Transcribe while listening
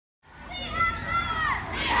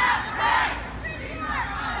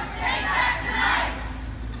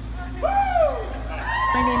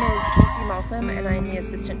Nelson, and I'm the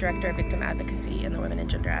Assistant Director of Victim Advocacy in the Women and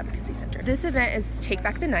Gender Advocacy Center. This event is Take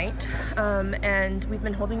Back the Night, and we've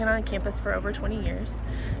been holding it on campus for over 20 years.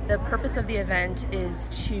 The purpose of the event is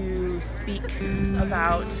to speak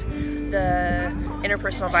about the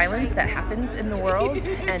interpersonal violence that happens in the world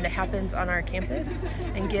and that happens on our campus,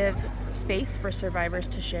 and give space for survivors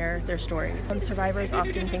to share their stories. Survivors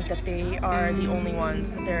often think that they are the only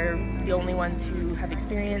ones, that they're the only ones who have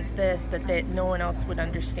experienced this, that no one else would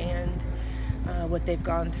understand what they've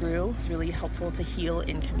gone through. It's really helpful to heal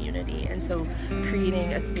in community, and so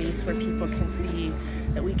creating a space where people can see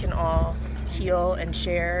that we can all heal and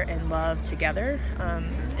share and love together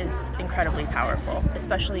is incredibly powerful,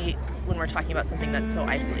 especially when we're talking about something that's so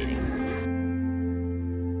isolating.